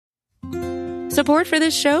Support for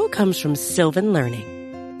this show comes from Sylvan Learning.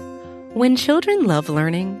 When children love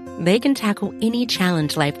learning, they can tackle any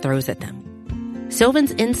challenge life throws at them.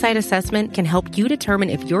 Sylvan's Insight Assessment can help you determine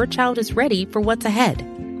if your child is ready for what's ahead.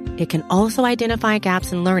 It can also identify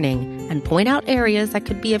gaps in learning and point out areas that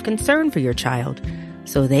could be of concern for your child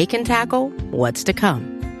so they can tackle what's to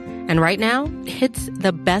come. And right now, it's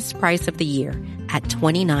the best price of the year at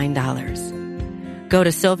 $29. Go to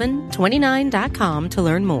sylvan29.com to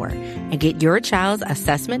learn more and get your child's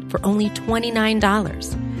assessment for only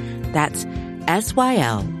 $29. That's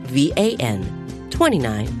SYLVAN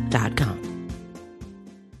 29.com.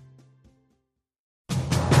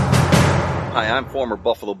 Hi, I'm former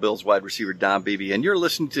Buffalo Bills wide receiver Don Beebe, and you're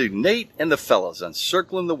listening to Nate and the Fellas on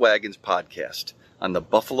Circling the Wagons podcast on the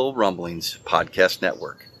Buffalo Rumblings Podcast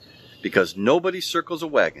Network. Because nobody circles the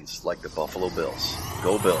wagons like the Buffalo Bills.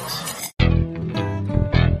 Go Bills.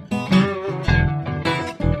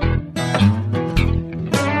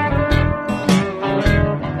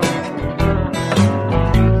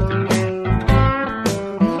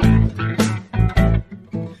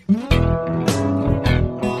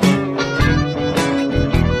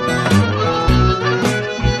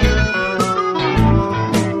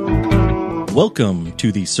 Welcome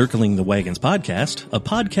to the Circling the Wagons podcast, a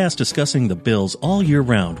podcast discussing the Bills all year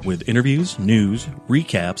round with interviews, news,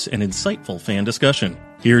 recaps, and insightful fan discussion.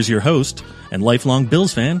 Here's your host and lifelong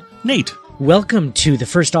Bills fan, Nate. Welcome to the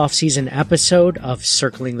first off-season episode of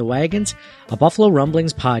Circling the Wagons, a Buffalo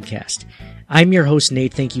Rumblings podcast. I'm your host,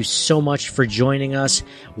 Nate. Thank you so much for joining us.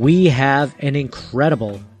 We have an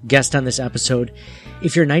incredible guest on this episode.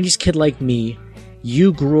 If you're a 90s kid like me,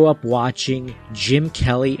 you grew up watching Jim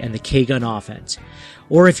Kelly and the K-Gun offense.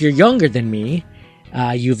 Or if you're younger than me,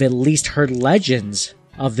 you've at least heard legends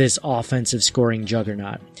of this offensive scoring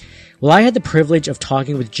juggernaut. Well, I had the privilege of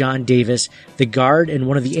talking with John Davis, the guard and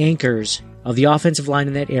one of the anchors of the offensive line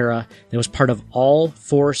in that era that was part of all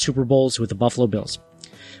 4 Super Bowls with the Buffalo Bills.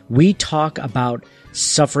 We talk about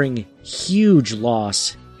suffering huge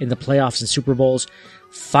loss in the playoffs and Super Bowls,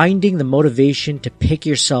 finding the motivation to pick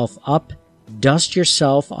yourself up, dust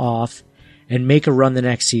yourself off, and make a run the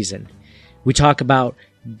next season. We talk about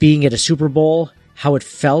being at a Super Bowl, how it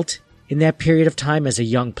felt in that period of time as a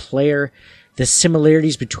young player, the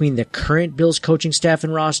similarities between the current Bills coaching staff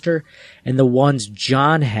and roster and the ones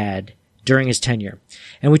John had during his tenure.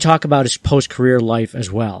 And we talk about his post-career life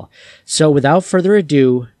as well. So without further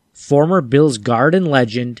ado, former Bills guard and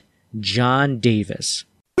legend, John Davis.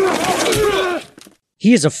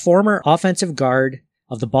 He is a former offensive guard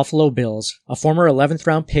of the Buffalo Bills, a former 11th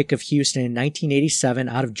round pick of Houston in 1987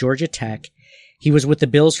 out of Georgia Tech. He was with the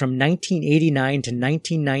Bills from 1989 to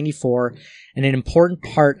 1994 and an important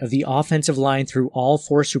part of the offensive line through all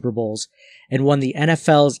 4 Super Bowls, and won the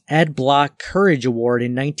NFL's Ed Block Courage Award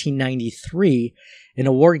in 1993, an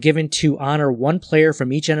award given to honor one player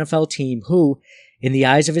from each NFL team who, in the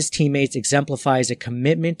eyes of his teammates, exemplifies a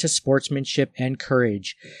commitment to sportsmanship and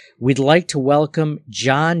courage. We'd like to welcome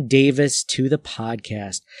John Davis to the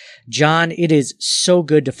podcast. John, it is so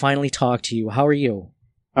good to finally talk to you. How are you?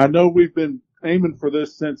 I know we've been aiming for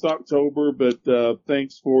this since October, but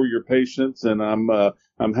thanks for your patience, and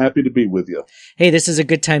I'm happy to be with you. Hey, this is a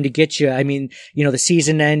good time to get you. I mean, the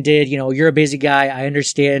season ended. You're a busy guy. I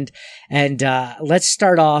understand. And let's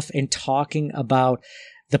start off in talking about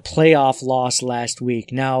the playoff loss last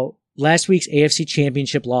week. Now, last week's AFC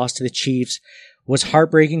Championship loss to the Chiefs was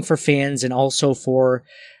heartbreaking for fans and also for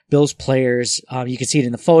Bills players. You can see it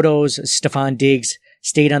in the photos. Stephon Diggs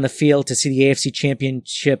stayed on the field to see the AFC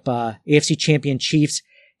champion Chiefs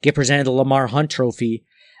get presented the Lamar Hunt Trophy.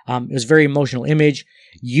 It was a very emotional image.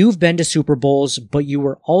 You've been to Super Bowls, but you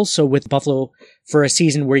were also with Buffalo for a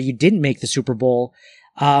season where you didn't make the Super Bowl.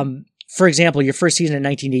 For example, your first season in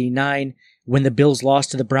 1989, when the Bills lost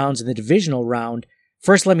to the Browns in the divisional round.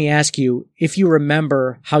 First, let me ask you if you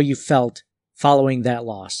remember how you felt following that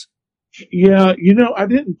loss. Yeah, I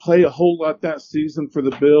didn't play a whole lot that season for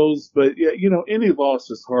the Bills, but yeah, any loss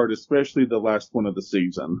is hard, especially the last one of the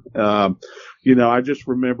season. I just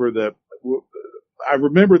remember that. I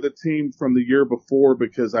remember the team from the year before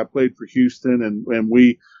because I played for Houston and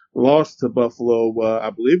we lost to Buffalo. I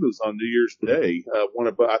believe it was on New Year's Day.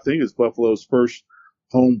 I think it's Buffalo's first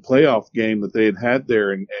home playoff game that they had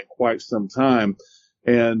there in quite some time.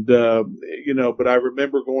 And, but I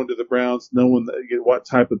remember going to the Browns knowing what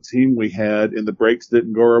type of team we had, and the breaks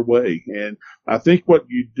didn't go our way. And I think what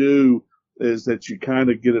you do is that you kind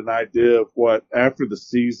of get an idea of what, after the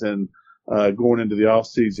season, going into the off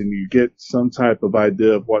season, you get some type of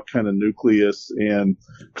idea of what kind of nucleus and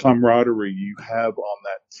camaraderie you have on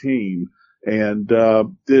that team. And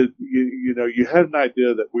you had an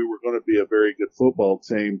idea that we were going to be a very good football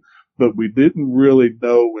team, but we didn't really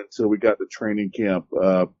know until we got to training camp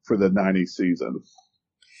for the '90 season.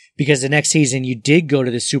 Because the next season you did go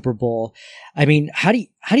to the Super Bowl. I mean, how do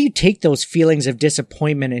you take those feelings of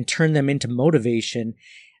disappointment and turn them into motivation?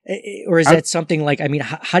 Or is that something like, I mean,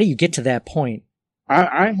 how do you get to that point?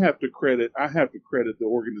 I have to credit the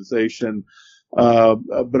organization,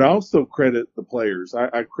 but I also credit the players.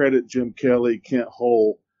 I credit Jim Kelly, Kent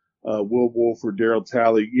Hull, Will Wolford, Darryl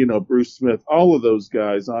Talley, Bruce Smith, all of those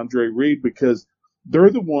guys, Andre Reed, because they're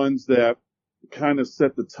the ones that kind of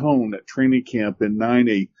set the tone at training camp in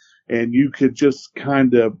 '90, and you could just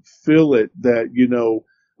kind of feel it that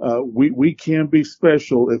we can be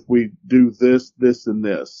special if we do this, this, and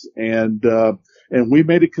this, and we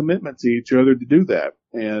made a commitment to each other to do that.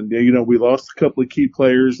 And we lost a couple of key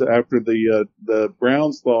players after the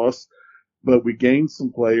Browns loss, but we gained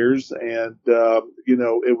some players, and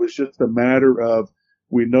it was just a matter of,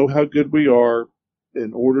 we know how good we are.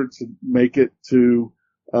 In order to make it to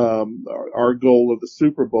our goal of the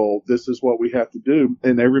Super Bowl, this is what we have to do,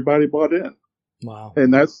 and everybody bought in. Wow.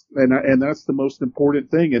 And that's the most important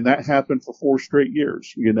thing, and that happened for 4 straight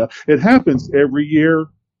years. It happens every year,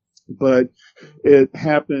 but it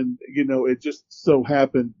happened. It just so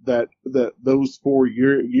happened that those 4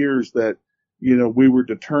 years that we were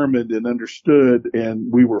determined and understood, and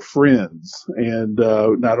we were friends, and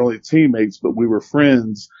not only teammates, but we were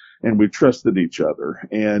friends. And we trusted each other.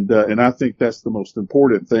 And I think that's the most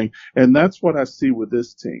important thing. And that's what I see with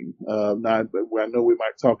this team. I know we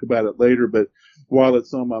might talk about it later, but while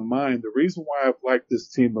it's on my mind, the reason why I've liked this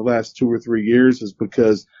team the last 2 or 3 years is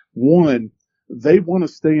because, one, they want to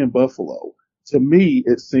stay in Buffalo. To me,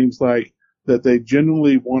 it seems like that they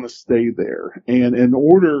genuinely want to stay there. And in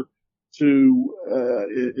order to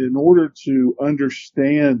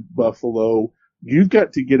understand Buffalo, you've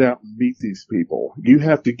got to get out and meet these people. You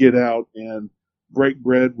have to get out and break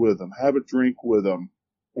bread with them, have a drink with them,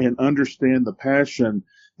 and understand the passion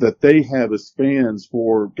that they have as fans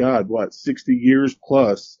for 60 years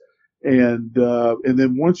plus. And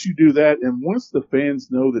then once you do that, and once the fans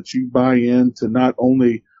know that you buy into not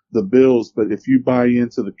only the Bills, but if you buy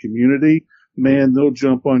into the community, man, they'll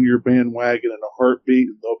jump on your bandwagon in a heartbeat,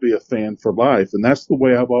 and they'll be a fan for life. And that's the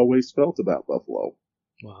way I've always felt about Buffalo.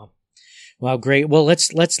 Wow. Wow, great. Well,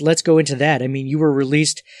 let's go into that. I mean, you were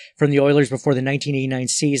released from the Oilers before the 1989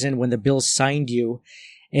 season when the Bills signed you,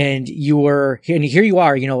 and here you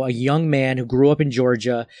are, a young man who grew up in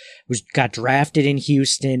Georgia, got drafted in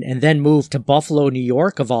Houston, and then moved to Buffalo, New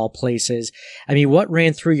York, of all places. I mean, what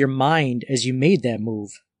ran through your mind as you made that move?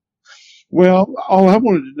 Well, all I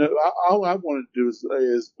wanted to do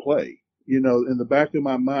is play. In the back of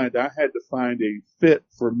my mind, I had to find a fit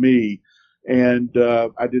for me. And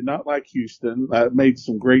I did not like Houston. I made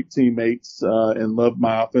some great teammates and loved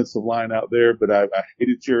my offensive line out there, but I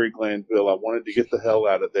hated Jerry Glanville. I wanted to get the hell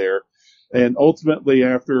out of there. And ultimately,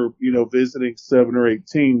 after visiting 7 or 8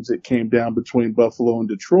 teams, it came down between Buffalo and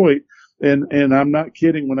Detroit. And I'm not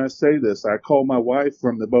kidding when I say this. I called my wife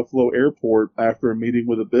from the Buffalo airport after a meeting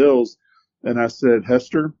with the Bills, and I said,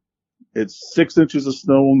 Hester, it's 6 inches of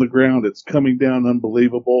snow on the ground. It's coming down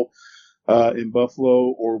unbelievable. In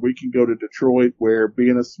Buffalo, or we can go to Detroit, where,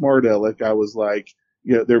 being a smart aleck, I was like,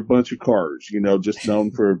 they're a bunch of cars, just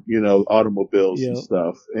known for, automobiles and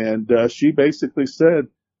stuff. And she basically said,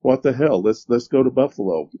 what the hell, let's go to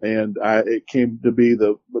Buffalo. And it came to be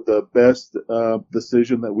the best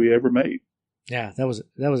decision that we ever made. Yeah, that was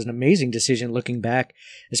an amazing decision looking back,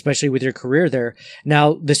 especially with your career there.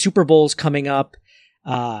 Now, the Super Bowl's coming up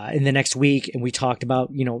in the next week, and we talked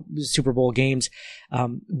about, Super Bowl games.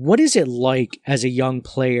 What is it like as a young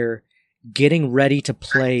player getting ready to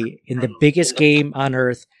play in the biggest game on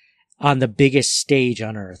earth, on the biggest stage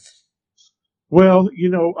on earth? Well,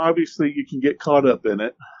 obviously you can get caught up in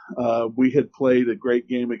it. We had played a great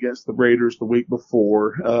game against the Raiders the week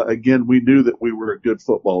before. Again, we knew that we were a good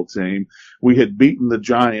football team. We had beaten the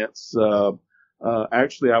Giants.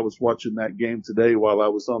 Actually, I was watching that game today while I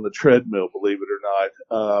was on the treadmill, believe it or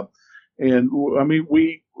not. And I mean,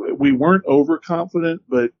 we weren't overconfident,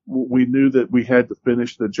 but we knew that we had to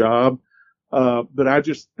finish the job. But I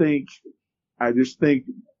just think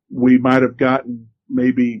we might have gotten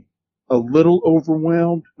maybe a little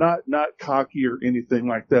overwhelmed, not cocky or anything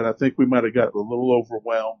like that. I think we might have gotten a little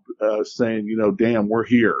overwhelmed, saying, damn, we're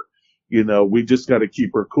here. We just got to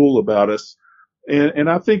keep our cool about us. And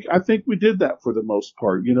I think we did that for the most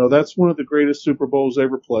part. That's one of the greatest Super Bowls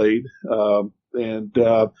ever played.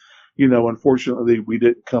 Unfortunately we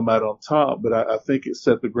didn't come out on top, but I think it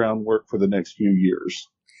set the groundwork for the next few years.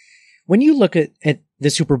 When you look at the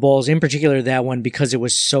Super Bowls, in particular that one, because it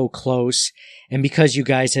was so close and because you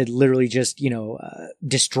guys had literally just,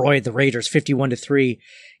 destroyed the Raiders 51-3,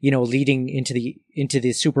 leading into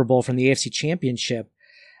the Super Bowl from the AFC Championship.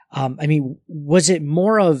 Was it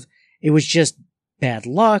more of, it was just bad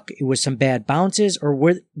luck, it was some bad bounces, or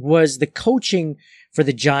was the coaching for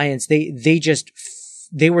the Giants,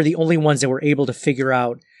 they were the only ones that were able to figure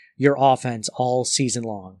out your offense all season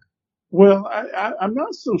long? Well, I'm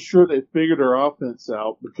not so sure they figured our offense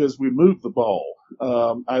out because we moved the ball.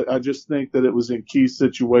 I just think that it was in key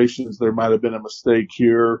situations. There might have been a mistake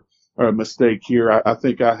here or a mistake here. I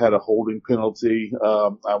think I had a holding penalty.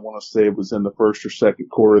 I want to say it was in the first or second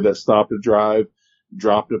quarter that stopped a drive,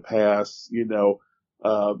 dropped a pass,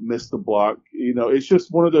 missed the block. It's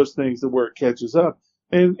just one of those things that where it catches up.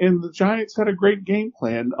 And the Giants had a great game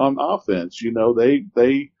plan on offense.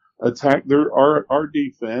 They attacked our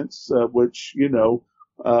defense, which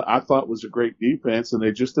I thought was a great defense, and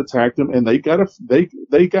they just attacked them, and they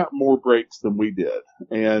got more breaks than we did.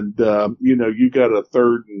 And you got a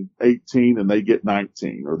 3rd and 18 and they get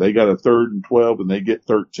 19, or they got a 3rd and 12 and they get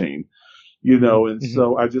 13. And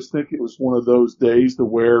so I just think it was one of those days to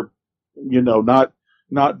where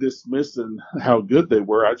not dismissing how good they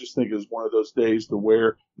were. I just think it was one of those days to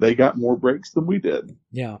where they got more breaks than we did.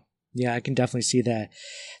 Yeah. Yeah, I can definitely see that.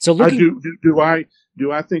 So do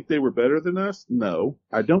I think they were better than us? No,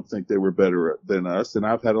 I don't think they were better than us. And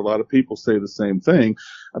I've had a lot of people say the same thing,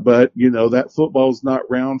 but that football's not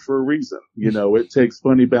round for a reason. It takes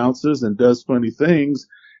funny bounces and does funny things.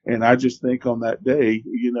 And I just think on that day,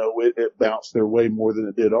 it bounced their way more than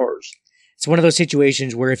it did ours. It's one of those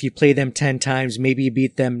situations where if you play them 10 times, maybe you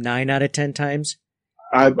beat them 9 out of 10 times.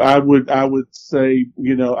 I would say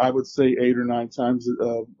 8 or 9 times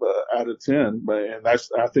out of 10, and I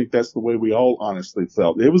think that's the way we all honestly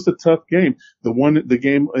felt. It was a tough game. The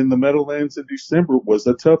game in the Meadowlands in December was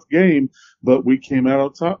a tough game, but we came out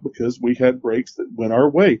on top because we had breaks that went our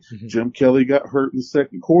way. Mm-hmm. Jim Kelly got hurt in the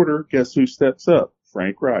second quarter. Guess who steps up?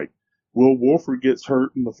 Frank Wright. Will Wolford gets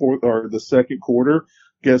hurt in the fourth or the second quarter.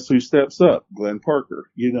 Guess who steps up? Glenn Parker.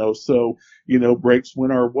 Breaks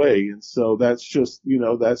went our way. And so that's just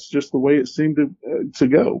the way it seemed to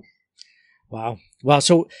go. Wow.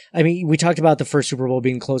 So, we talked about the first Super Bowl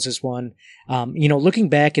being the closest one. Looking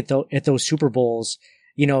back at those Super Bowls,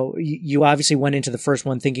 you obviously went into the first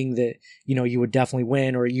one thinking that, you would definitely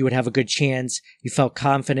win or you would have a good chance. You felt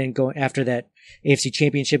confident going after that AFC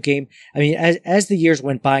Championship game. As the years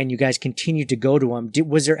went by and you guys continued to go to them,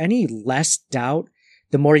 was there any less doubt?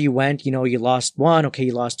 The more you went, you lost 1, okay,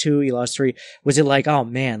 you lost 2, you lost 3. Was it like, oh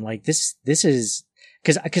man, like this is,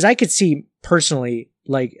 cause I could see personally,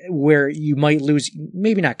 like where you might lose,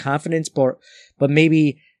 maybe not confidence, but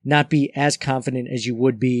maybe not be as confident as you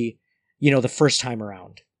would be, the first time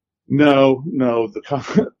around. No,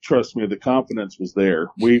 trust me, the confidence was there.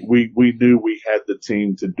 We knew we had the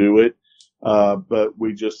team to do it. But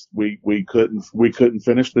we couldn't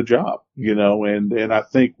finish the job, and I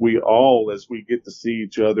think we all, as we get to see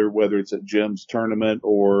each other, whether it's at Jim's tournament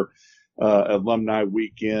or, alumni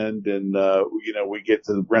weekend, and, we get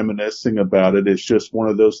to reminiscing about it. It's just one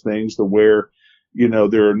of those things to where,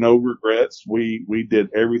 there are no regrets. We did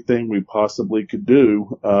everything we possibly could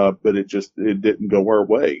do, but it didn't go our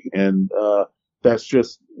way. And, that's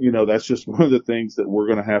just one of the things that we're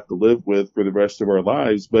going to have to live with for the rest of our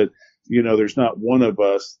lives. But, there's not one of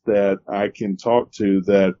us that I can talk to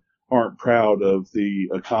that aren't proud of the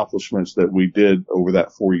accomplishments that we did over that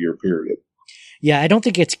 4-year period. Yeah, I don't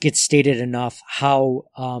think it gets stated enough how,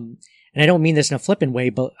 and I don't mean this in a flippant way,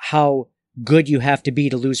 but how good you have to be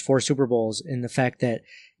to lose 4 Super Bowls, and the fact that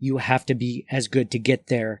you have to be as good to get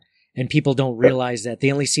there. And people don't realize that.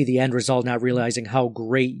 They only see the end result, not realizing how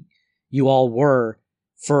great you all were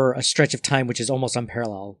for a stretch of time, which is almost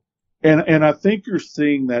unparalleled. And I think you're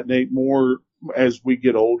seeing that, Nate, more as we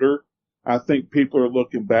get older. I think people are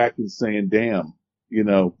looking back and saying, damn,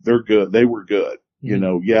 they're good. They were good.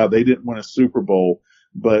 Mm-hmm. They didn't win a Super Bowl,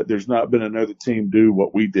 but there's not been another team do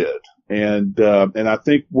what we did. And I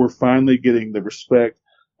think we're finally getting the respect.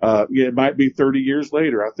 It might be 30 years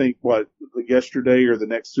later. I think yesterday or the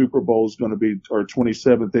next Super Bowl is going to be our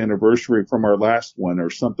 27th anniversary from our last one or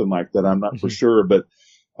something like that. I'm not for sure, but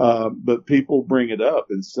people bring it up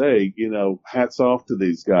and say, hats off to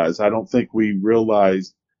these guys. I don't think we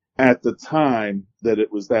realized at the time that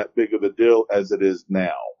it was that big of a deal as it is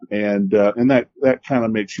now. And that kind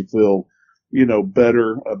of makes you feel,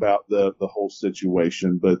 better about the whole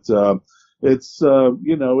situation. But, it's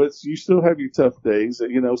you still have your tough days,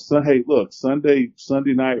 hey, look, Sunday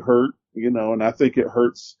night hurt, and I think it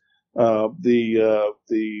hurts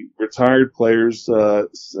The retired players,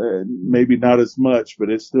 maybe not as much, but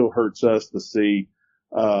it still hurts us to see,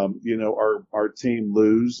 our team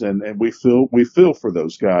lose, and we feel for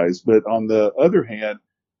those guys. But on the other hand,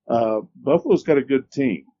 Buffalo's got a good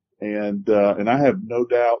team, and I have no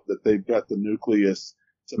doubt that they've got the nucleus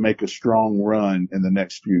to make a strong run in the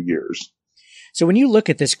next few years. So when you look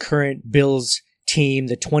at this current Bills team,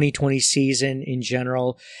 the 2020 season in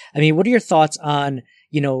general, I mean, what are your thoughts on,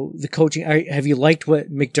 the coaching? Have you liked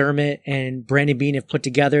what McDermott and Brandon Beane have put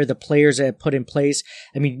together, the players that have put in place?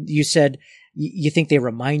 I mean, you said you think they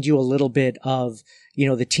remind you a little bit of,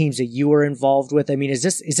 the teams that you were involved with. I mean, is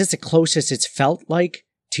this the closest it's felt like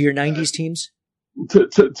to your 90s teams?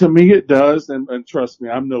 To me, it does, and trust me,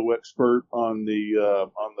 I'm no expert on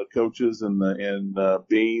the coaches and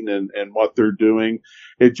Bean and what they're doing.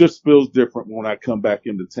 It just feels different when I come back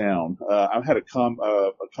into town. I've had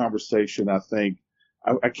a conversation. I think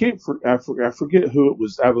I forget who it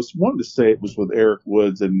was. I was wanting to say it was with Eric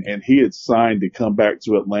Woods, and he had signed to come back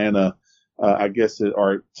to Atlanta,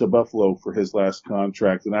 or to Buffalo for his last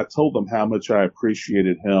contract. And I told him how much I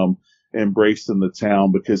appreciated him embracing the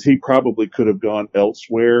town, because he probably could have gone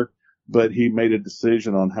elsewhere, but he made a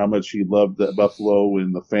decision on how much he loved the Buffalo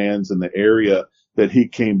and the fans in the area that he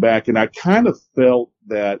came back. And I kind of felt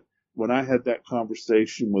that when I had that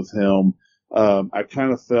conversation with him, I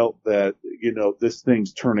kind of felt that, this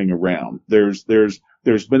thing's turning around. There's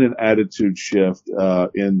been an attitude shift,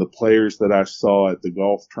 in the players that I saw at the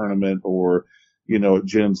golf tournament, or, at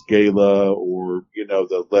Jim's gala, or,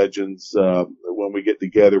 the legends, when we get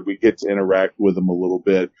together, we get to interact with them a little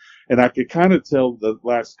bit. And I could kind of tell the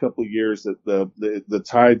last couple of years that the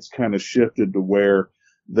tides kind of shifted to where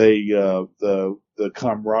the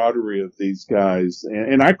camaraderie of these guys.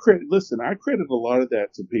 And I credit a lot of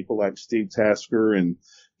that to people like Steve Tasker and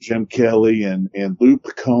Jim Kelly and Lou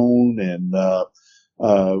Picone and,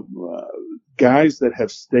 guys that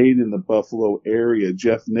have stayed in the Buffalo area,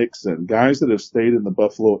 Jeff Nixon, guys that have stayed in the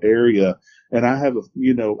Buffalo area. And I have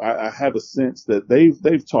I have a sense that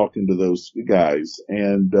they've talked to those guys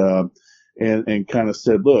and kind of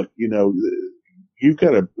said, look, you've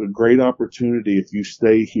got a great opportunity if you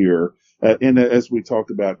stay here. And as we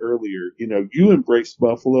talked about earlier, you embrace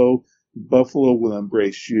Buffalo, Buffalo will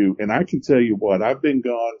embrace you. And I can tell you what, I've been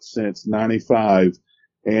gone since 95.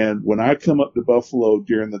 And when I come up to Buffalo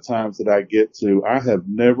during the times that I get to, I have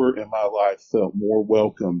never in my life felt more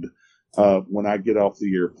welcomed when I get off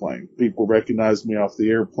the airplane. People recognize me off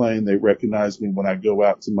the airplane. They recognize me when I go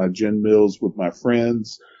out to my gin mills with my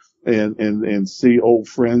friends and see old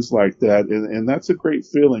friends like that. And that's a great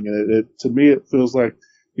feeling. And to me, it feels like,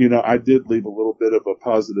 I did leave a little bit of a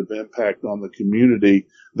positive impact on the community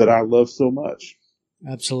that I love so much.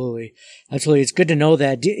 Absolutely. Absolutely. It's good to know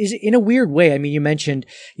that. In a weird way, I mean, you mentioned,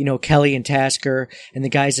 Kelly and Tasker and the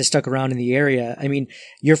guys that stuck around in the area. I mean,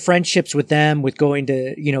 your friendships with them, with going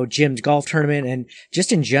to, Jim's golf tournament and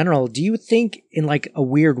just in general, do you think in like a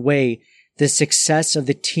weird way, the success of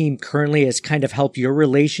the team currently has kind of helped your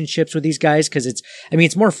relationships with these guys? Cause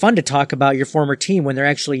it's more fun to talk about your former team when they're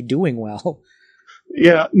actually doing well.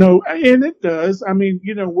 Yeah, no, and it does. I mean,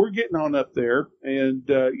 we're getting on up there, and,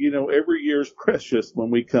 every year is precious when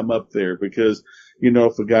we come up there because,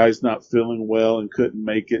 if a guy's not feeling well and couldn't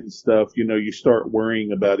make it and stuff, you start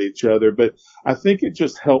worrying about each other. But I think it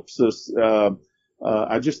just helps us.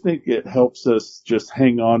 I just think it helps us just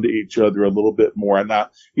hang on to each other a little bit more. And I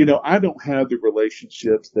don't have the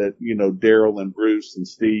relationships that, Daryl and Bruce and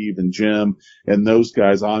Steve and Jim and those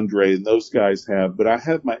guys, Andre and those guys have, but I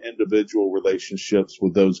have my individual relationships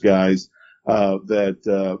with those guys,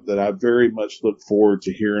 that I very much look forward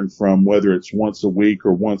to hearing from, whether it's once a week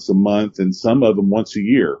or once a month, and some of them once a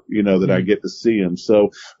year, that I get to see them.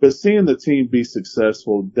 So, but seeing the team be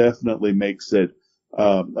successful definitely makes it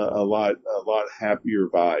a lot happier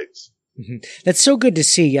vibes. Mm-hmm. That's so good to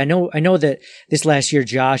see. I know that this last year,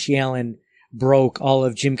 Josh Allen broke all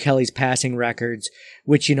of Jim Kelly's passing records,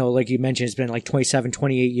 which, like you mentioned, it's been like 27,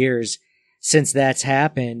 28 years since that's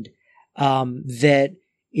happened. That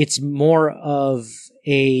it's more of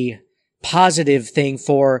a positive thing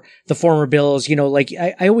for the former Bills. Like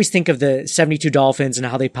I always think of the 72 Dolphins and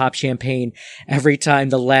how they pop champagne every time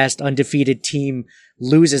the last undefeated team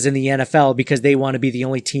loses in the NFL because they want to be the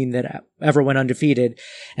only team that ever went undefeated.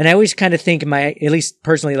 And I always kind of think at least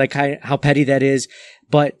personally, like how petty that is.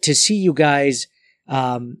 But to see you guys,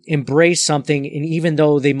 embrace something, and even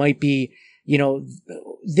though they might be,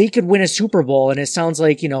 they could win a Super Bowl, and it sounds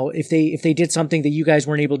like, if they did something that you guys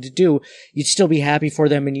weren't able to do, you'd still be happy for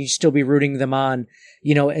them and you'd still be rooting them on,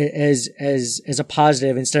 as a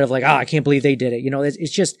positive instead of like, I can't believe they did it.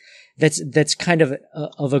 It's just, that's kind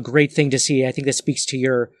of a great thing to see. I think that speaks to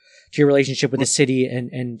your relationship with the city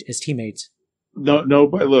and his teammates.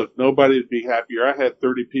 Nobody would be happier. I had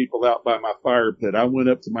 30 people out by my fire pit. I went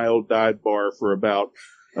up to my old dive bar for about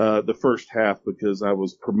the first half because I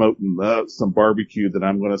was promoting some barbecue that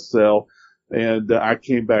I'm going to sell. And I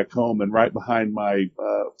came back home, and right behind my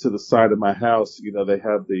to the side of my house, they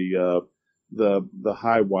have the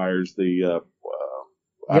high wires,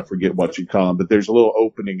 I forget what you call them, but there's a little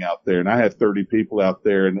opening out there, and I had 30 people out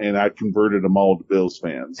there, and I converted them all to Bills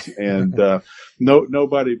fans. And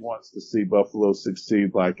nobody wants to see Buffalo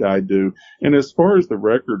succeed like I do. And as far as the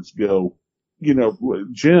records go,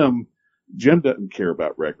 Jim doesn't care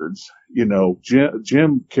about records.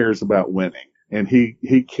 Jim cares about winning, and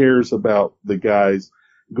he cares about the guys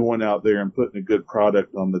going out there and putting a good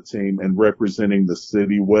product on the team and representing the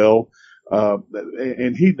city well.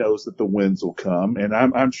 And he knows that the wins will come. And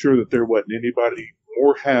I'm sure that there wasn't anybody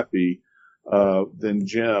more happy than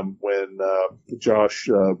Jim when Josh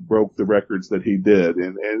broke the records that he did.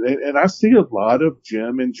 And I see a lot of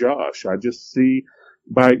Jim and Josh. I just see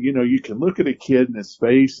you can look at a kid in his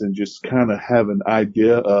face and just kind of have an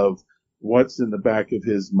idea of what's in the back of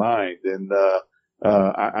his mind. And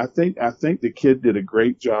I think the kid did a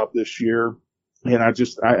great job this year. And I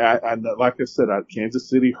like I said, Kansas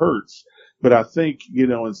City hurts. But I think,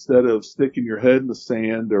 instead of sticking your head in the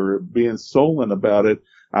sand or being sullen about it,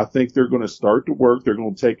 I think they're going to start to work. They're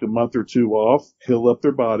going to take a month or two off, heal up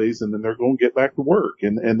their bodies, and then they're going to get back to work.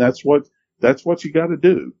 And that's what you got to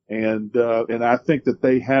do. And I think that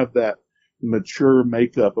they have that mature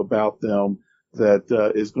makeup about them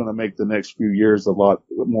that is going to make the next few years a lot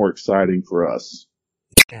more exciting for us.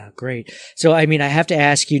 Yeah, great. So, I have to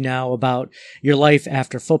ask you now about your life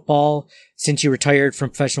after football. Since you retired from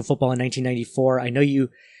professional football in 1994, I know you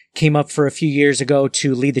came up for a few years ago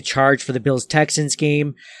to lead the charge for the Bills-Texans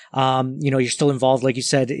game. You're still involved, like you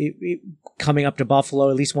said, coming up to Buffalo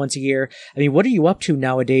at least once a year. What are you up to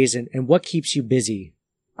nowadays, and what keeps you busy?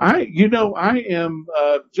 I am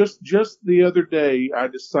just the other day, I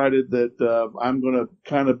decided that I'm going to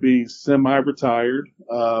kind of be semi-retired.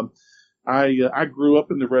 I grew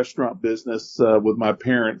up in the restaurant business with my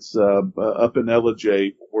parents up in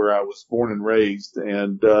Ellijay, where I was born and raised.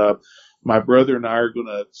 And my brother and I are going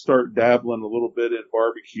to start dabbling a little bit in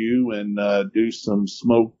barbecue and do some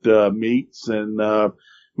smoked meats. And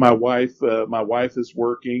my wife is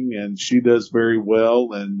working, and she does very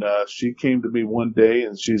well. And she came to me one day,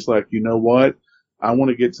 and she's like, you know what? I want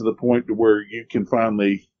to get to the point to where you can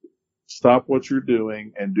finally stop what you're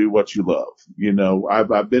doing and do what you love.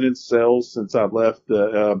 I've been in sales since I left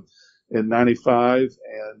in '95,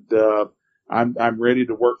 and I'm ready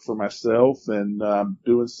to work for myself, and I'm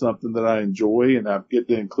doing something that I enjoy, and I get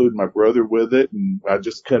to include my brother with it. And I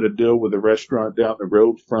just cut a deal with a restaurant down the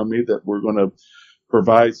road from me that we're going to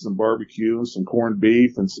provide some barbecue and some corned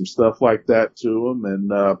beef and some stuff like that to them.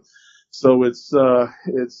 And so it's I'm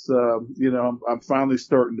finally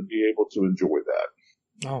starting to be able to enjoy that.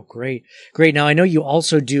 Oh, great. Great. Now, I know you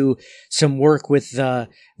also do some work with the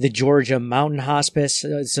Georgia Mountain Hospice.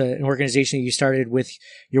 It's an organization that you started with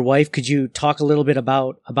your wife. Could you talk a little bit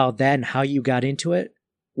about that and how you got into it?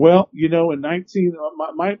 Well, my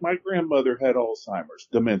grandmother had Alzheimer's,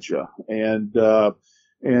 dementia, and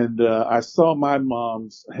I saw my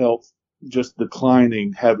mom's health just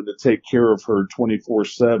declining, having to take care of her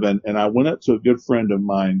 24/7. And I went up to a good friend of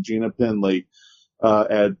mine, Gina Penley,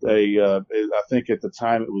 at I think at the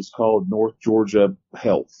time it was called North Georgia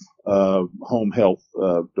Health, Home Health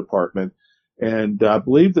Department. And I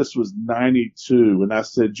believe this was 92. And I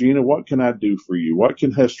said, Gina, what can I do for you? What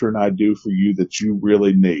can Hester and I do for you that you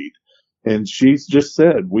really need? And she just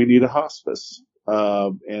said, we need a hospice.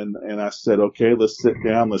 And I said, okay, let's sit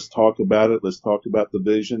down. Let's talk about it. Let's talk about the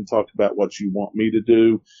vision, talk about what you want me to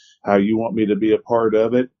do, how you want me to be a part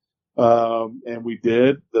of it. And we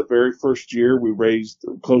did. The very first year, we raised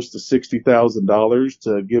close to $60,000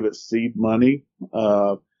 to give it seed money.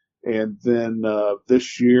 And then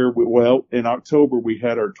this year, in October, we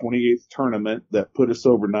had our 28th tournament that put us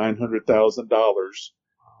over $900,000.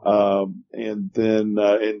 And then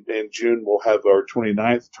in June, we'll have our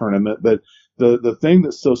 29th tournament. But the thing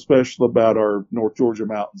that's so special about our North Georgia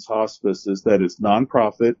Mountains Hospice is that it's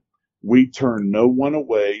nonprofit. We turn no one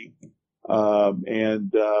away.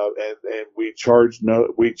 And we charge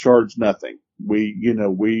nothing.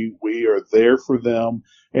 We are there for them,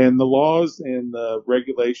 and the laws and the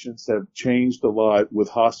regulations have changed a lot with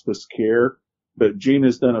hospice care, but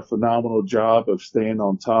Gina's done a phenomenal job of staying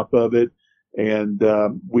on top of it. And,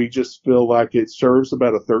 we just feel like it serves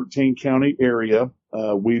about a 13 county area.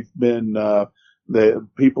 We've been, the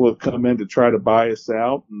people have come in to try to buy us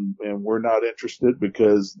out, and we're not interested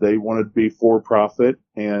because they wanted to be for profit.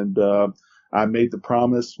 And I made the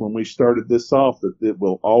promise when we started this off that it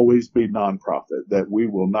will always be nonprofit, that we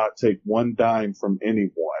will not take one dime from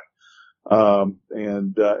anyone.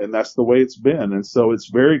 And that's the way it's been. And so it's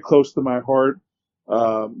very close to my heart.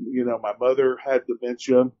 My mother had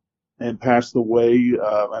dementia and passed away.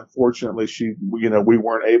 Unfortunately, we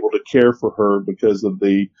weren't able to care for her because of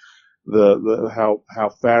how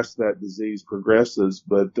fast that disease progresses.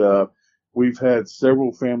 But, we've had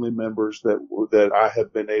several family members that I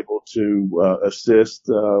have been able to, assist,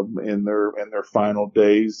 in their final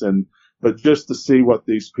days. But just to see what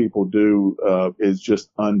these people do, is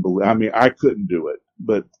just unbelievable. I mean, I couldn't do it,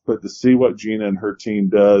 but to see what Gina and her team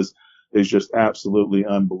does is just absolutely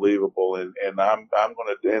unbelievable. And I've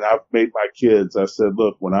made my kids, I said,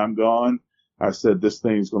 look, when I'm gone, I said, this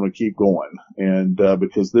thing's going to keep going. And,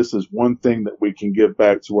 because this is one thing that we can give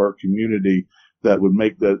back to our community that would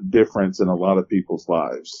make the difference in a lot of people's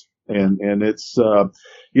lives. And it's,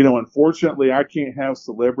 unfortunately I can't have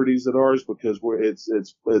celebrities at ours because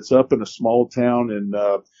it's up in a small town. And,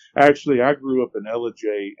 actually I grew up in LJ,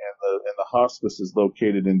 and the hospice is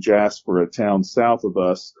located in Jasper, a town south of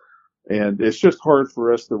us. And it's just hard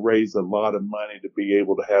for us to raise a lot of money to be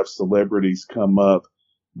able to have celebrities come up.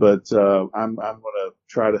 But, I'm going to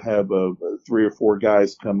try to have 3 or 4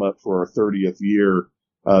 guys come up for our 30th year,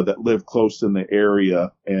 that live close in the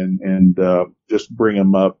area, and just bring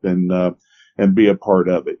them up and be a part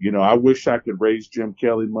of it. I wish I could raise Jim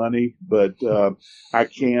Kelly money, but, I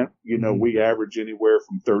can't. We average anywhere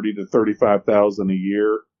from 30 to 35,000 a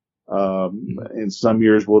year. And some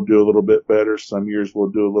years we'll do a little bit better. Some years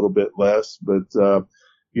we'll do a little bit less, but,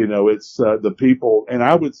 it's, the people, and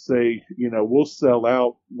I would say, we'll sell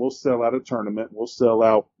out a tournament. We'll sell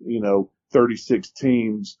out, 36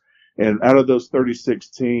 teams. And out of those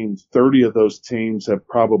 36 teams, 30 of those teams have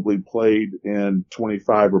probably played in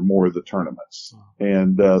 25 or more of the tournaments.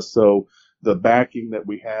 And, so the backing that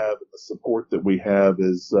we have, the support that we have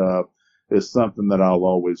is something that I'll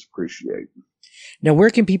always appreciate. Now, where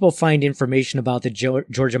can people find information about the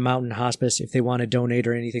Georgia Mountain Hospice if they want to donate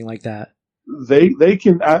or anything like that? They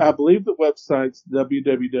can, I believe the website's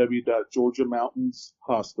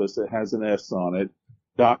www.georgiamountainshospice. It has an S on it.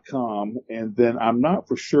 .com, and then I'm not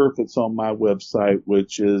for sure if it's on my website,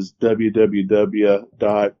 which is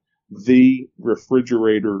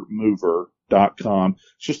www.therefrigeratormover.com.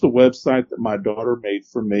 It's just a website that my daughter made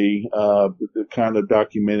for me, kind of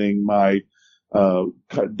documenting my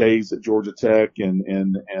days at Georgia Tech and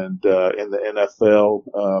in the NFL.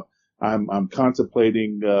 I'm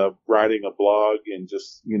contemplating writing a blog and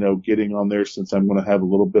just getting on there since I'm going to have a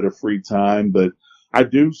little bit of free time, but I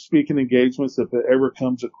do speaking engagements if it ever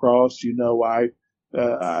comes across.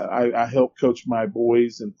 I help coach my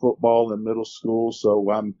boys in football in middle school, so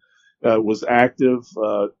was active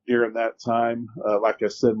during that time. Like I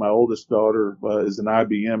said, my oldest daughter is an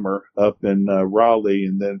IBMer up in Raleigh,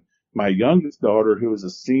 and then my youngest daughter, who is a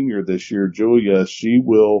senior this year, Julia, she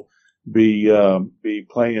will be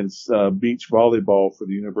playing beach volleyball for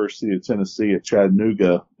the University of Tennessee at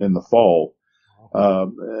Chattanooga in the fall.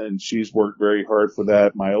 And she's worked very hard for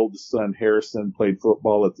that. My oldest son, Harrison, played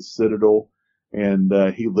football at the Citadel, and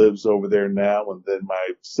he lives over there now. And then my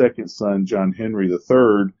second son, John Henry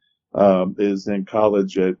III, is in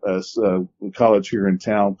college at college here in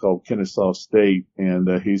town called Kennesaw State,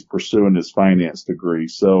 and he's pursuing his finance degree.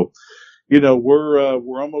 So,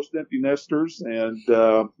 we're almost empty nesters, and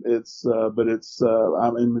I'm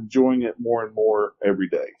enjoying it more and more every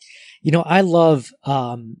day. I love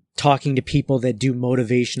talking to people that do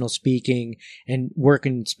motivational speaking and work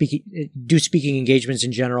and do speaking engagements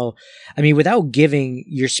in general. I mean, without giving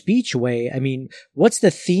your speech away, I mean, what's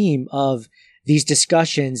the theme of these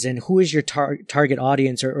discussions, and who is your target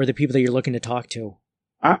audience or the people that you're looking to talk to?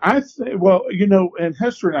 I think, well, and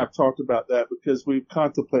Hester and I have talked about that because we've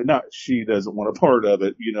contemplated, not she doesn't want a part of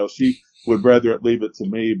it, she would rather leave it to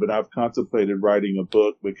me, but I've contemplated writing a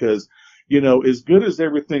book because, as good as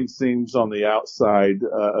everything seems on the outside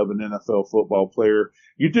of an NFL football player,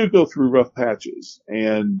 you do go through rough patches,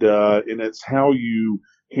 and it's how you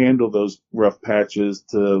handle those rough patches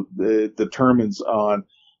it determines on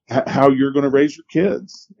how you're going to raise your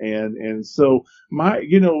kids. And so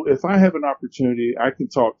if I have an opportunity, I can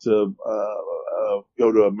talk to,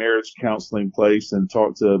 go to a marriage counseling place and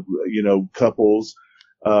talk to, couples.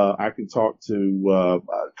 I can talk to,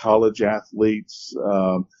 college athletes.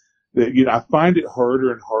 I find it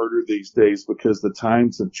harder and harder these days because the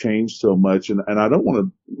times have changed so much. And I don't want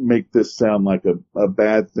to make this sound like a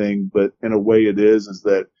bad thing, but in a way it is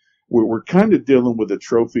that we're kind of dealing with a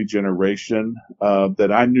trophy generation that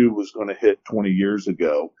I knew was going to hit 20 years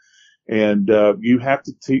ago. And you have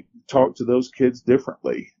to talk to those kids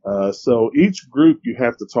differently. So each group you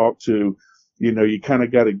have to talk to, you kind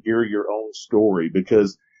of got to gear your own story,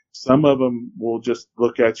 because some of them will just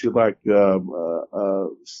look at you like deer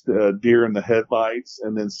in the headlights,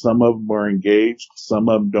 and then some of them are engaged. Some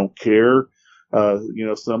of them don't care.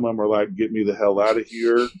 Some of them are like, get me the hell out of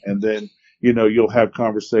here. And then, you'll have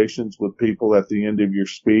conversations with people at the end of your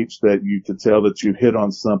speech that you could tell that you hit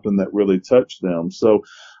on something that really touched them. So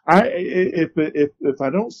if I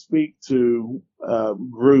don't speak to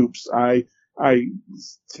groups, I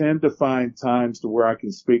tend to find times to where I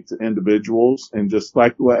can speak to individuals. And just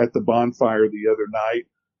like at the bonfire the other night,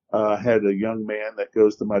 I had a young man that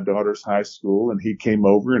goes to my daughter's high school, and he came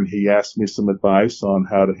over and he asked me some advice on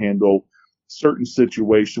how to handle certain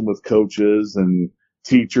situation with coaches and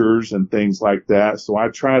teachers and things like that. So I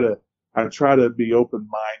try to be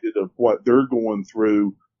open-minded of what they're going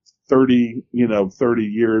through 30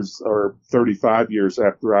 years or 35 years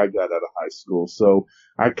after I got out of high school. So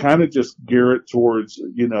I kind of just gear it towards,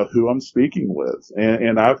 who I'm speaking with.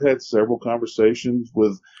 And I've had several conversations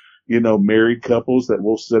with, married couples that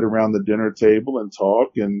will sit around the dinner table and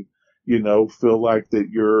talk and, feel like that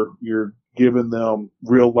you're giving them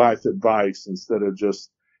real life advice instead of just,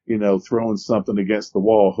 throwing something against the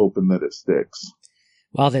wall, hoping that it sticks.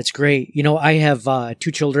 Wow, that's great. I have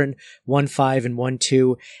 2 children, 1 5 and 1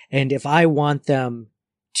 2. And if I want them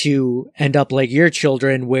to end up like your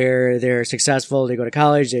children, where they're successful, they go to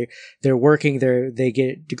college, they're working, they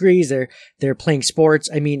get degrees, they're playing sports.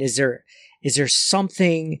 I mean, is there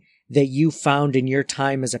something that you found in your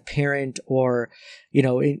time as a parent, or,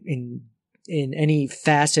 in any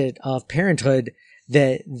facet of parenthood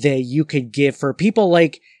that you could give for people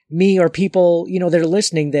like me, or people, that are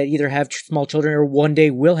listening that either have small children or one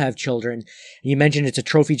day will have children? You mentioned it's a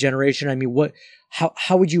trophy generation. I mean,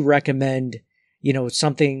 how would you recommend,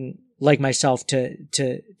 something like myself to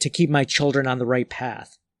keep my children on the right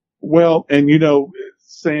path? Well, and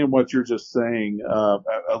saying what you're just saying,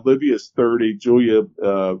 Olivia's 30, Julia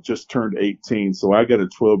just turned 18, so I got a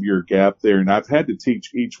 12-year gap there, and I've had to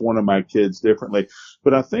teach each one of my kids differently.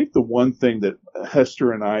 But I think the one thing that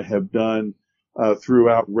Hester and I have done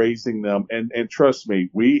throughout raising them, and trust me,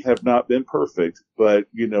 we have not been perfect, but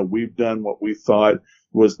we've done what we thought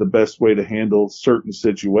was the best way to handle certain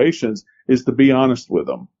situations, is to be honest with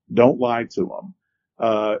them. Don't lie to them,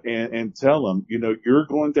 and tell them, you're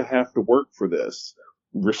going to have to work for this.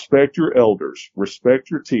 Respect your elders,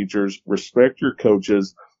 respect your teachers, respect your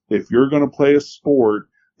coaches. If you're going to play a sport,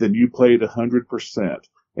 then you play it 100%.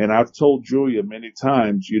 And I've told Julia many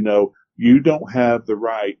times, you don't have the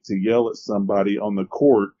right to yell at somebody on the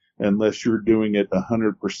court unless you're doing it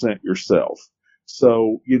 100% yourself.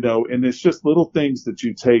 So, and it's just little things that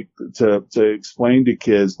you take to explain to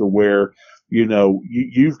kids to where,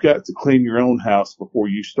 you've got to clean your own house before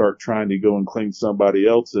you start trying to go and clean somebody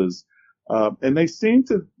else's. And they seem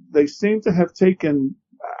to have taken,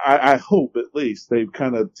 I hope at least they've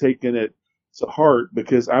kind of taken it to heart,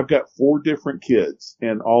 because I've got 4 different kids,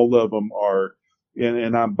 and all of them are,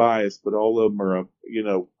 and I'm biased, but all of them are,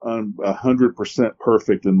 100%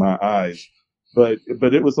 perfect in my eyes. But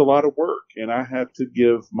it was a lot of work, and I have to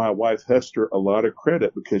give my wife Hester a lot of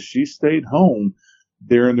credit, because she stayed home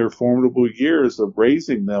during their formidable years of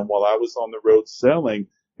raising them while I was on the road selling,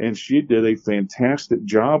 and she did a fantastic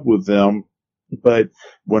job with them. But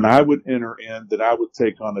when I would enter in, that I would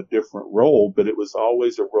take on a different role, but it was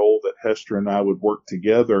always a role that Hester and I would work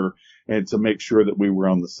together, and to make sure that we were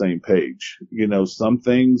on the same page. Some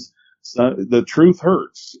things, the truth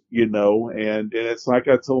hurts, and it's like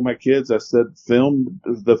I told my kids, I said,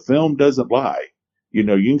 the film doesn't lie. You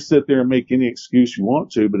can sit there and make any excuse you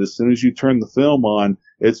want to, but as soon as you turn the film on,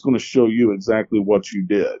 it's going to show you exactly what you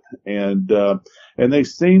did. And they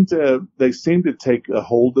seem to take a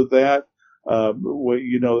hold of that.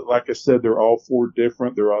 Like I said, they're all 4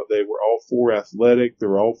 different. They were all 4 athletic.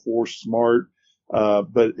 They're all 4 smart.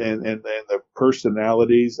 But the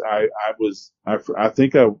personalities,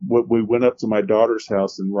 we went up to my daughter's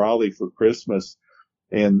house in Raleigh for Christmas,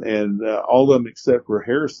 and all of them except for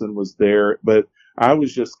Harrison was there. But I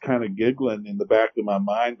was just kind of giggling in the back of my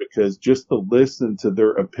mind, because just to listen to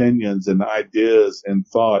their opinions and ideas and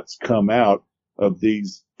thoughts come out of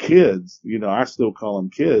these kids, I still call them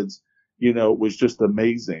kids, was just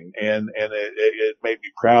amazing. And it made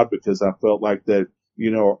me proud, because I felt like that,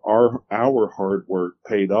 our hard work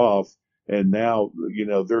paid off. And now,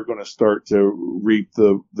 they're going to start to reap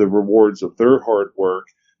the rewards of their hard work,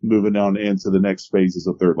 moving on into the next phases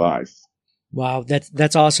of their life. Wow,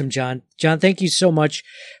 that's awesome, John. John, thank you so much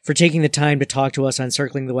for taking the time to talk to us on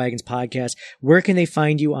Circling the Wagons podcast. Where can they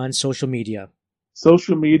find you on social media?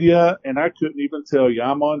 Social media, and I couldn't even tell you.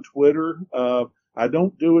 I'm on Twitter. I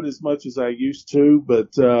don't do it as much as I used to, but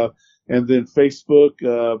and then Facebook.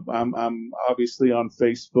 I'm obviously on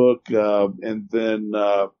Facebook, and then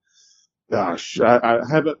gosh, I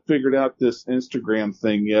haven't figured out this Instagram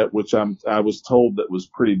thing yet, which I was told that was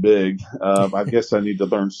pretty big. I guess I need to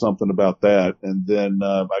learn something about that. And then,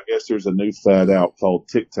 I guess there's a new fad out called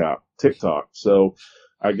TikTok. So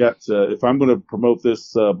I got, if I'm going to promote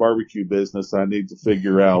this, barbecue business, I need to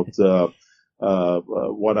figure out,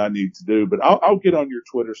 what I need to do, but I'll get on your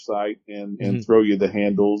Twitter site and throw you the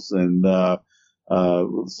handles and,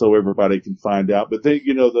 so everybody can find out. But then,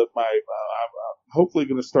 hopefully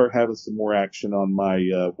going to start having some more action on my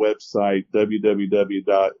website,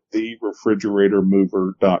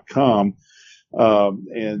 www.therefrigeratormover.com,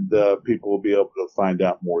 and people will be able to find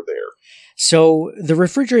out more there. So the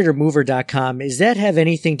refrigeratormover.com, does that have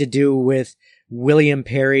anything to do with William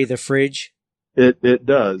Perry, the fridge? It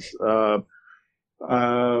does.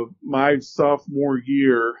 My sophomore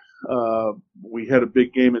year, we had a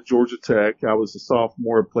big game at Georgia Tech. I was a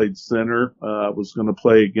sophomore, played center, was going to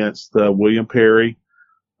play against, William Perry.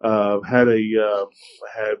 I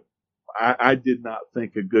did not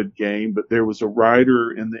think a good game, but there was a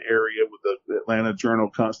writer in the area with the Atlanta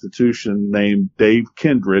Journal-Constitution named Dave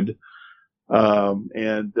Kindred.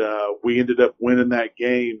 And we ended up winning that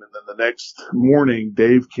game. And then the next morning,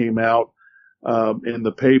 Dave came out, in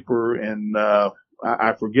the paper and,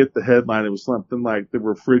 I forget the headline. It was something like the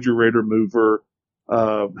refrigerator mover,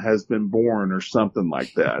 has been born or something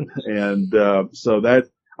like that. And, so that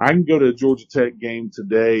I can go to a Georgia Tech game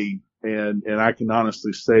today and I can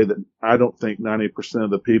honestly say that I don't think 90%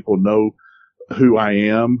 of the people know who I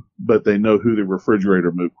am, but they know who the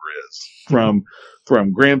refrigerator mover is from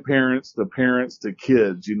grandparents to parents to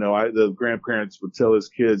kids. The grandparents would tell his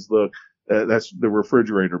kids, look, that's the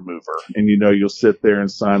refrigerator mover. And, you'll sit there and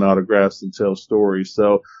sign autographs and tell stories.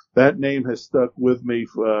 So that name has stuck with me,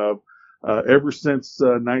 ever since,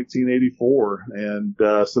 1984. And,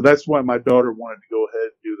 so that's why my daughter wanted to go ahead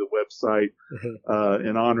and do the website,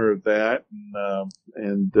 in honor of that.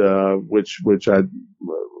 And which I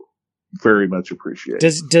very much appreciate.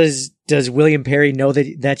 Does William Perry know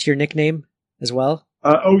that that's your nickname as well?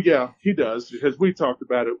 Oh yeah, he does, because we talked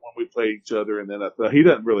about it when we played each other, and then I thought he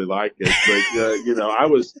doesn't really like it, but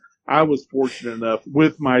I was fortunate enough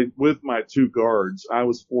with my two guards. I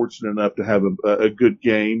was fortunate enough to have a good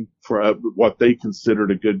game for what they considered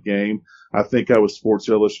a good game. I think I was Sports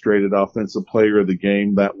Illustrated Offensive Player of the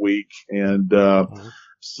Game that week, and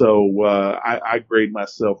so I grade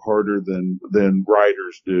myself harder than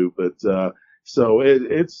writers do, but. So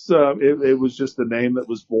it was just a name that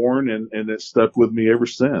was born and it stuck with me ever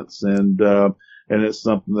since. And it's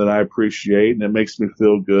something that I appreciate, and it makes me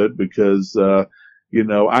feel good because, my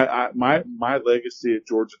legacy at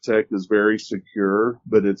Georgia Tech is very secure,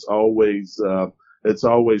 but it's always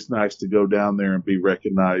nice to go down there and be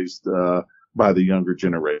recognized, by the younger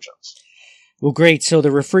generations. Well, great. So the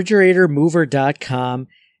refrigeratormover.com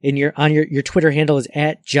and your Twitter handle is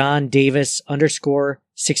at John Davis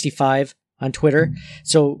 _65. On Twitter.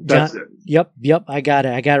 So, John, that's it. Yep. I got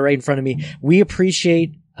it right in front of me. We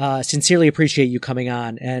sincerely appreciate you coming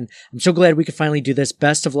on. And I'm so glad we could finally do this.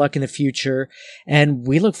 Best of luck in the future. And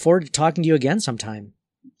we look forward to talking to you again sometime.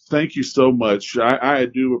 Thank you so much. I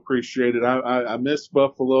do appreciate it. I miss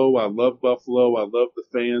Buffalo. I love Buffalo. I love the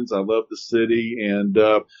fans. I love the city. And,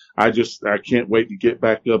 I can't wait to get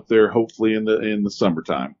back up there, hopefully in the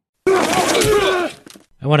summertime.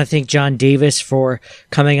 I want to thank John Davis for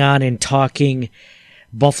coming on and talking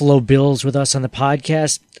Buffalo Bills with us on the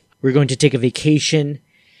podcast. We're going to take a vacation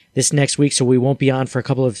this next week, so we won't be on for a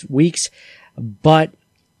couple of weeks. But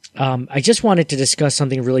I just wanted to discuss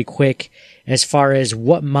something really quick as far as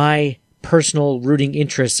what my personal rooting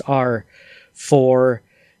interests are for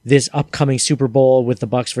this upcoming Super Bowl with the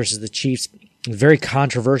Bucs versus the Chiefs. Very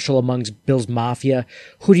controversial amongst Bills Mafia.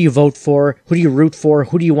 Who do you vote for? Who do you root for?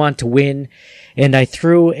 Who do you want to win? And I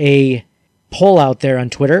threw a poll out there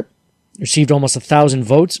on Twitter, received almost 1,000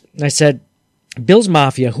 votes. I said, Bills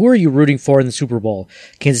Mafia, who are you rooting for in the Super Bowl?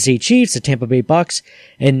 Kansas City Chiefs, the Tampa Bay Bucs,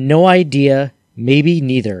 and no idea, maybe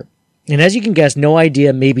neither. And as you can guess, no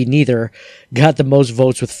idea, maybe neither got the most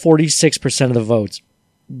votes with 46% of the votes.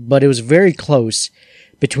 But it was very close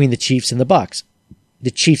between the Chiefs and the Bucs. The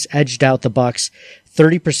Chiefs edged out the Bucs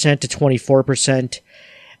 30% to 24%.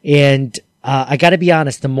 And I got to be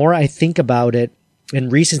honest, the more I think about it,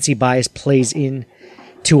 and recency bias plays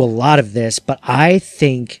into a lot of this, but I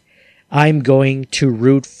think I'm going to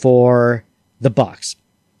root for the Bucs.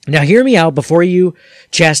 Now, hear me out before you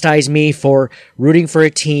chastise me for rooting for a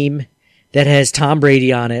team that has Tom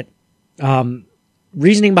Brady on it.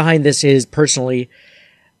 Reasoning behind this is, personally,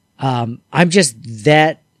 I'm just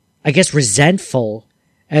that, I guess, resentful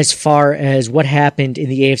as far as what happened in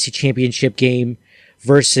the AFC Championship game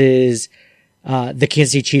versus the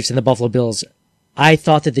Kansas City Chiefs and the Buffalo Bills. I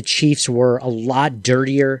thought that the Chiefs were a lot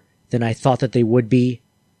dirtier than I thought that they would be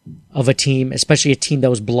of a team, especially a team that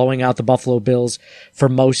was blowing out the Buffalo Bills for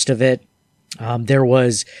most of it. There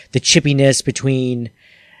was the chippiness between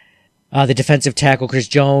the defensive tackle Chris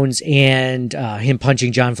Jones and him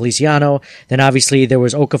punching John Feliciano. Then obviously there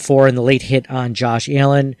was Okafor and the late hit on Josh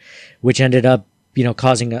Allen, which ended up,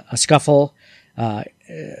 causing a scuffle on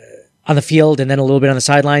the field and then a little bit on the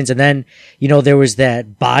sidelines. And then, there was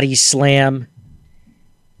that body slam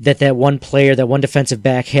that one player, that one defensive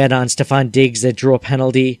back had on Stephon Diggs that drew a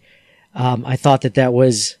penalty. I thought that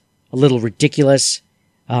was a little ridiculous,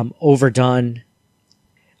 overdone.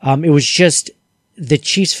 It was just, the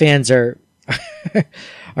Chiefs fans are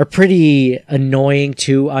pretty annoying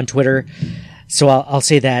too on Twitter. So I'll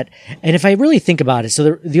say that. And if I really think about it,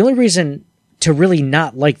 so the only reason to really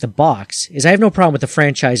not like the Bucs is I have no problem with the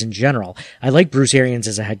franchise in general. I like Bruce Arians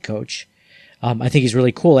as a head coach. I think he's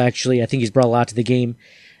really cool, actually. I think he's brought a lot to the game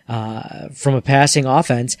from a passing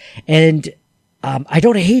offense. And I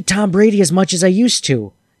don't hate Tom Brady as much as I used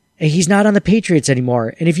to. He's not on the Patriots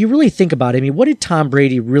anymore. And if you really think about it, what did Tom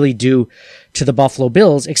Brady really do to the Buffalo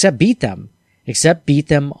Bills except beat them? Except beat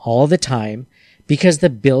them all the time, because the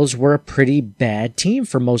Bills were a pretty bad team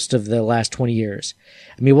for most of the last 20 years.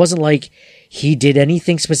 It wasn't like he did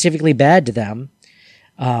anything specifically bad to them.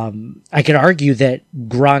 I could argue that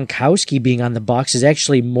Gronkowski being on the Bucs is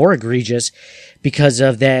actually more egregious because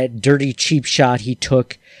of that dirty, cheap shot he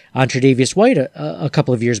took on Tre'Davious White a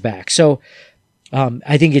couple of years back. So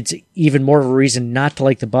I think it's even more of a reason not to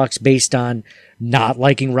like the Bucs based on not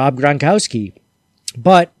liking Rob Gronkowski.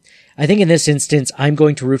 But I think in this instance, I'm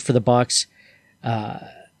going to root for the Bucs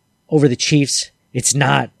over the Chiefs. It's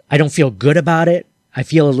not, I don't feel good about it. I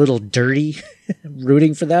feel a little dirty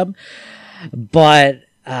rooting for them. But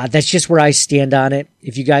that's just where I stand on it.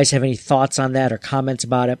 If you guys have any thoughts on that or comments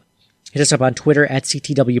about it, hit us up on Twitter at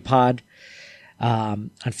CTWPod,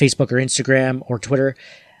 on Facebook or Instagram or Twitter.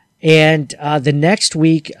 And the next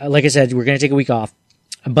week, like I said, we're going to take a week off.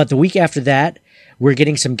 But the week after that, we're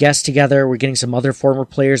getting some guests together. We're getting some other former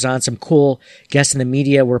players on, some cool guests in the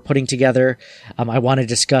media we're putting together. I want to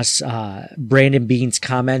discuss Brandon Beane's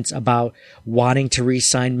comments about wanting to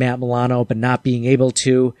re-sign Matt Milano but not being able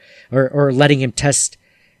to, or letting him test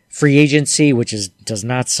free agency, which does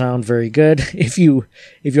not sound very good if you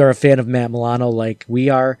are a fan of Matt Milano like we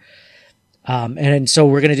are. And so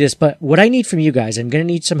we're going to do this. But what I need from you guys, I'm going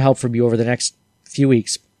to need some help from you over the next few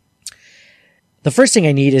weeks. The first thing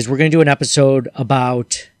I need is we're going to do an episode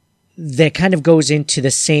about that kind of goes into the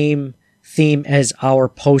same theme as our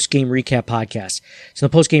post-game recap podcast. So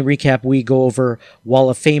the post-game recap, we go over Wall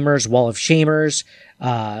of Famers, Wall of Shamers,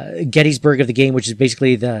 Gettysburg of the game, which is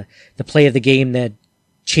basically the play of the game that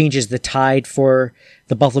changes the tide for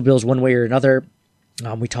the Buffalo Bills one way or another.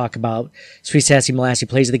 We talk about Sweet Sassy Molassy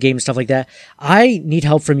plays of the game and stuff like that. I need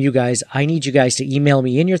help from you guys. I need you guys to email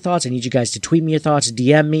me in your thoughts. I need you guys to tweet me your thoughts,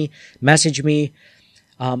 DM me, message me.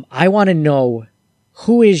 I want to know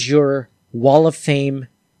who is your Wall of Fame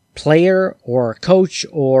player or coach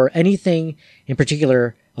or anything in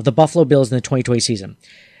particular of the Buffalo Bills in the 2020 season.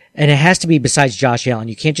 And it has to be besides Josh Allen.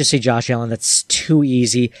 You can't just say Josh Allen. That's too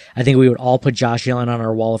easy. I think we would all put Josh Allen on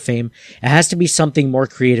our Wall of Fame. It has to be something more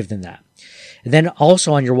creative than that. And then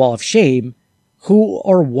also on your Wall of Shame, who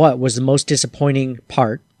or what was the most disappointing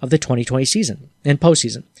part of the 2020 season and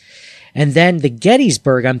postseason? And then the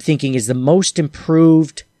Gettysburg, I'm thinking, is the most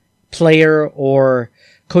improved player or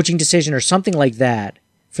coaching decision or something like that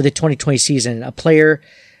for the 2020 season. A player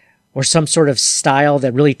or some sort of style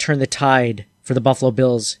that really turned the tide for the Buffalo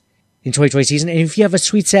Bills in 2020 season. And if you have a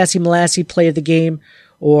Sweet Sassy Molassy play of the game,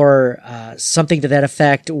 or something to that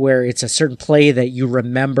effect where it's a certain play that you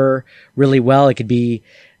remember really well. It could be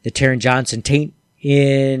the Taron Johnson taint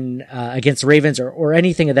in against the Ravens or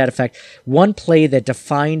anything of that effect. One play that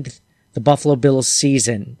defined the Buffalo Bills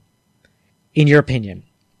season, in your opinion.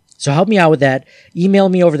 So help me out with that. Email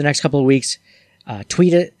me over the next couple of weeks.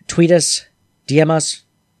 Tweet us, DM us,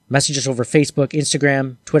 message us over Facebook,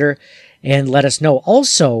 Instagram, Twitter, and let us know.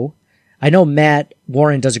 Also, I know Matt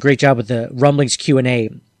Warren does a great job with the Rumblings Q&A.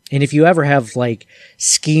 And if you ever have like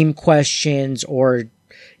scheme questions or,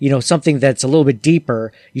 something that's a little bit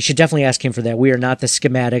deeper, you should definitely ask him for that. We are not the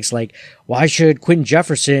schematics like, why should Quentin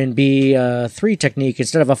Jefferson be a 3 technique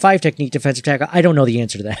instead of a 5 technique defensive tackle? I don't know the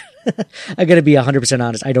answer to that. I got to be 100%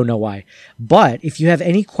 honest. I don't know why. But if you have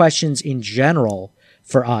any questions in general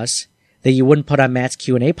for us that you wouldn't put on Matt's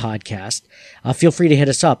Q&A podcast, feel free to hit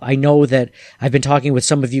us up. I know that I've been talking with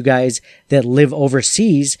some of you guys that live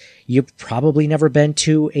overseas. You've probably never been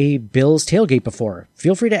to a Bills tailgate before.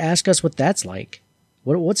 Feel free to ask us what that's like.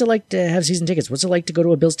 What's it like to have season tickets? What's it like to go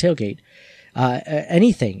to a Bills tailgate?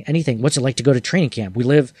 Anything. What's it like to go to training camp? We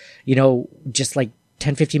live, just like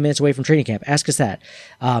 10, 15 minutes away from training camp. Ask us that.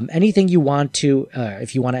 Anything you want to,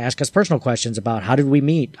 if you want to ask us personal questions about how did we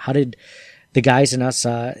meet? How did the guys and us,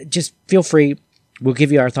 just feel free. We'll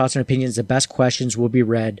give you our thoughts and opinions. The best questions will be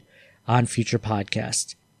read on future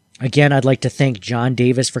podcasts. Again, I'd like to thank John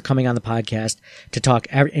Davis for coming on the podcast to talk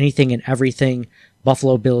anything and everything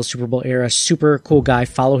Buffalo Bills Super Bowl era. Super cool guy.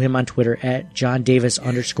 Follow him on Twitter at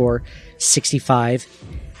JohnDavis_65.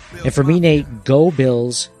 And for me, Nate, go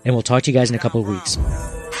Bills, and we'll talk to you guys in a couple of weeks.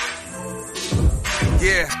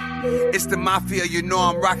 Yeah. It's the Mafia,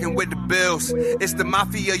 I'm rocking with the Bills. It's the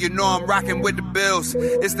Mafia, I'm rocking with the Bills.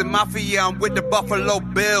 It's the Mafia, I'm with the Buffalo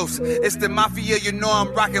Bills. It's the Mafia,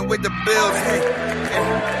 I'm rocking with the Bills. Hey,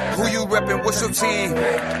 who you reppin'? What's your team?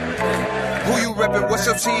 Who you reppin'? What's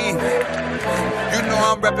your team?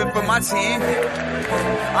 I'm reppin' for my team.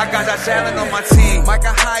 I got that talent on my team.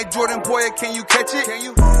 Micah Hyde, Jordan Poyer, can you catch it? Can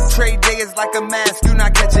you? Trade day is like a mask, you're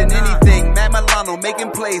not catching anything. Matt Milano making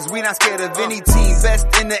plays, we not scared of any team. Best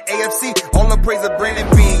in the AFC, all the praise of Brandon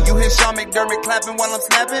Bean. You hear Sean McDermott clapping while I'm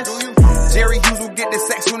snapping? Do you? Jerry Hughes will get the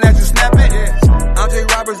sack soon as you snap it. Yeah. Andre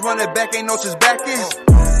Roberts running back, ain't no just backing.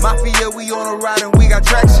 Mafia, we on a ride and we got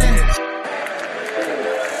traction.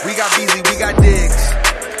 We got Beasley, we got Diggs.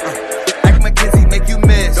 McKenzie make you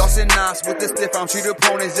miss. Dawson Knox with the stiff arm, treat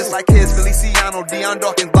opponents just like his. Feliciano, Deion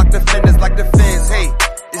Dawkins block defenders like the Finns. Hey,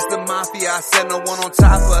 it's the Mafia. I said no one on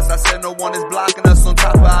top of us. I said no one is blocking us on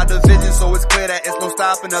top of our division, so it's clear that it's no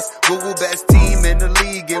stopping us. Google best team in the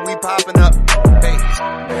league and we popping up. Hey,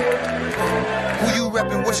 who you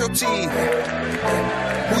reppin'? What's your team?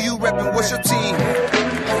 Who you reppin'? What's your team?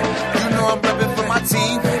 I'm reppin' for my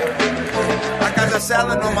team. I got the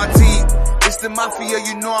salad on my team. It's the Mafia,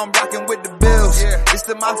 I'm rockin' with the Bills. Yeah. It's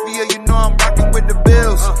the Mafia, I'm rockin' with the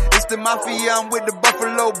Bills. It's the Mafia, I'm with the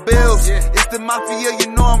Buffalo Bills. Yeah. It's the Mafia,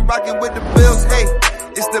 I'm rockin' with the Bills. Hey,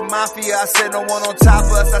 it's the Mafia. I said no one on top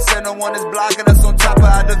of us. I said no one is blocking us on top of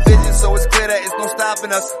our division, so it's clear that it's no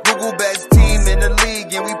stopping us. Google best team in the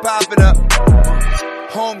league and we poppin' up.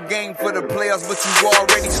 Home game for the playoffs, but you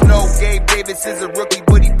already know Gabe Davis is a rookie,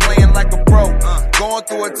 but he playing like a pro. Going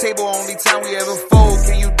through a table, only time we ever fold.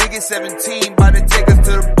 Can you dig it? 17, about to take us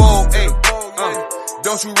to the bowl. Hey,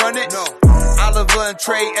 don't you run it? No. Oliver and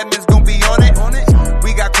Trey Edmonds gon' be on it.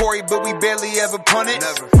 We got Corey, but we barely ever punt it.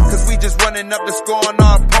 Cause we just running up the score on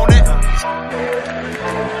our opponent.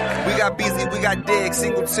 We got Beasley, we got Diggs,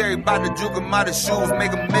 Singletary, bout to juke him out of shoes,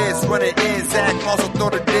 make him miss, running in, Zach also throw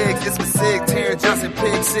the dig, it's for Sig, Terrence Johnson,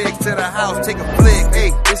 pick six to the house, take a flick,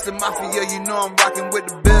 hey, it's the Mafia, I'm rocking with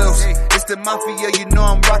the Bills, it's the Mafia,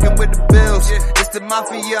 I'm rocking with the Bills, it's the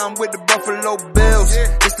Mafia, I'm with the Buffalo Bills,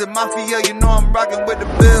 it's the Mafia, I'm rocking with the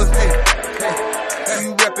Bills, hey, who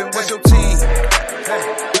you reppin', what's your team,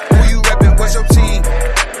 who you reppin', what's your team,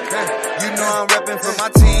 I'm reppin' for my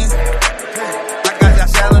team,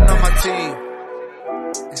 Josh Allen on my team.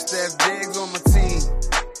 And Steph Diggs on my team.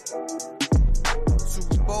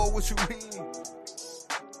 Super Bowl, what you mean?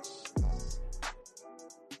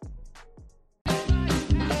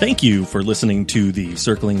 Thank you for listening to the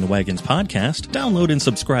Circling the Wagons podcast. Download and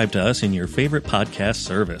subscribe to us in your favorite podcast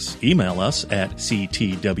service. Email us at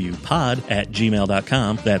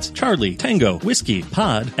ctwpod@gmail.com. That's Charlie Tango Whiskey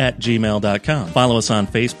Pod@gmail.com. Follow us on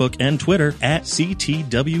Facebook and Twitter at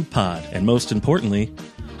CTWPod. And most importantly,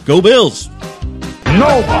 go Bills!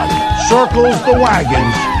 Nobody circles the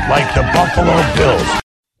wagons like the Buffalo Bills.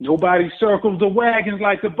 Nobody circles the wagons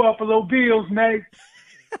like the Buffalo Bills, Nate.